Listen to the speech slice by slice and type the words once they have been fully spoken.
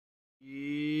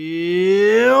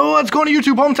What's going on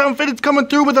YouTube? Hometown Fit, it's coming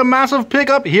through with a massive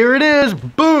pickup. Here it is.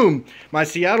 Boom! My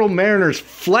Seattle Mariners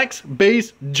flex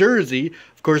base jersey.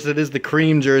 Of course, it is the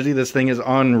cream jersey. This thing is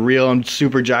unreal. I'm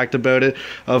super jacked about it.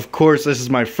 Of course, this is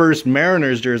my first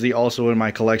Mariners jersey also in my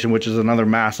collection, which is another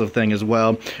massive thing as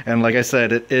well. And like I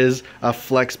said, it is a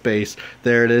flex base.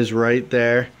 There it is right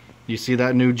there. You see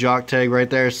that new jock tag right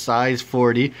there, size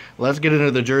 40. Let's get into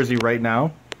the jersey right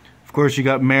now. Of course, you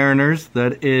got Mariners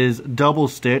that is double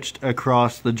stitched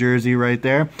across the jersey right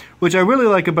there, which I really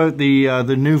like about the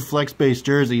new flex base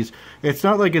jerseys. It's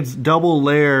not like it's double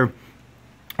layer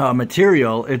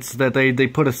material. It's that they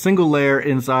put a single layer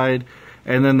inside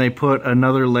and then they put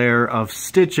another layer of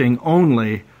stitching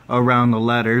only around the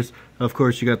letters. Of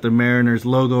course, you got the Mariners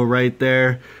logo right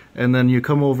there, and then you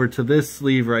come over to this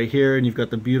sleeve right here and you've got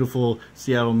the beautiful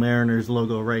Seattle Mariners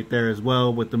logo right there as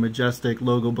well, with the majestic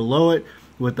logo below it,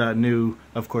 with that new,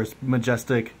 of course,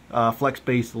 majestic flex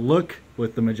base look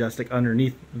with the majestic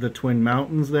underneath the twin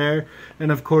mountains there.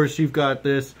 And of course, you've got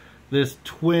this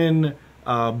twin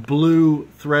blue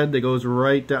thread that goes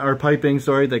right down, or piping,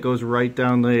 sorry, that goes right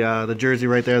down the jersey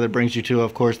right there, that brings you to,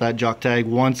 of course, that jock tag.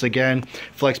 Once again,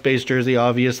 flex base jersey,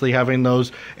 obviously having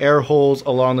those air holes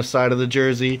along the side of the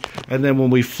jersey. And then when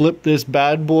we flip this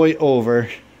bad boy over,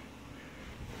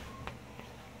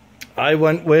 I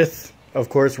went with, of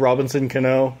course, Robinson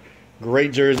Cano.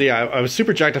 Great jersey. I was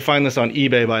super jacked to find this on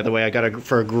eBay, by the way. I got it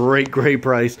for a great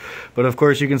price. But of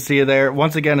course, you can see it there.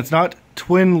 Once again, it's not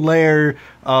twin layer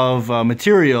of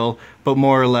material, but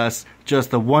more or less just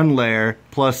the one layer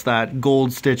plus that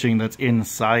gold stitching that's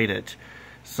inside it.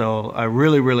 So I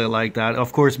really like that.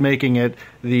 Of course, making it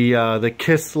the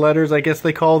KISS letters, I guess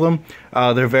they call them.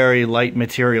 They're very light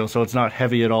material, so it's not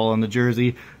heavy at all on the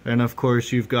jersey. And of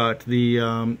course, you've got the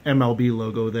MLB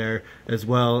logo there as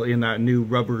well in that new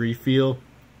rubbery feel,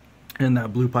 and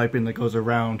that blue piping that goes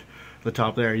around the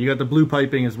top there. You got the blue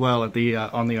piping as well at the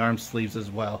on the arm sleeves as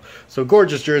well. So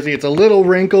gorgeous jersey. It's a little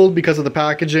wrinkled because of the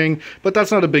packaging, but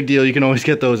that's not a big deal. You can always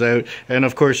get those out. And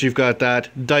of course, you've got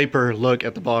that diaper look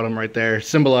at the bottom right there,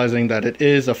 symbolizing that it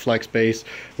is a flex base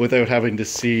without having to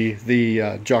see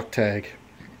the jock tag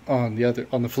on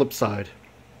the flip side.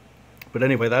 But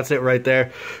anyway, that's it right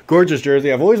there. Gorgeous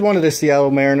jersey. I've always wanted a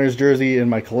Seattle Mariners jersey in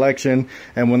my collection,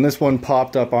 and when this one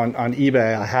popped up on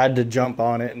eBay, I had to jump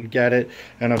on it and get it.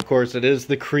 And of course, it is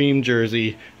the cream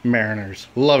jersey Mariners.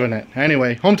 Loving it.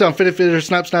 Anyway, Hometown Fitted Fitter,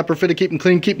 Snap Snapper, Fitted, keep them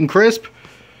clean, keep them crisp.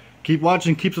 Keep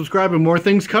watching, keep subscribing, more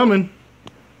things coming.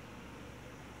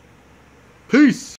 Peace.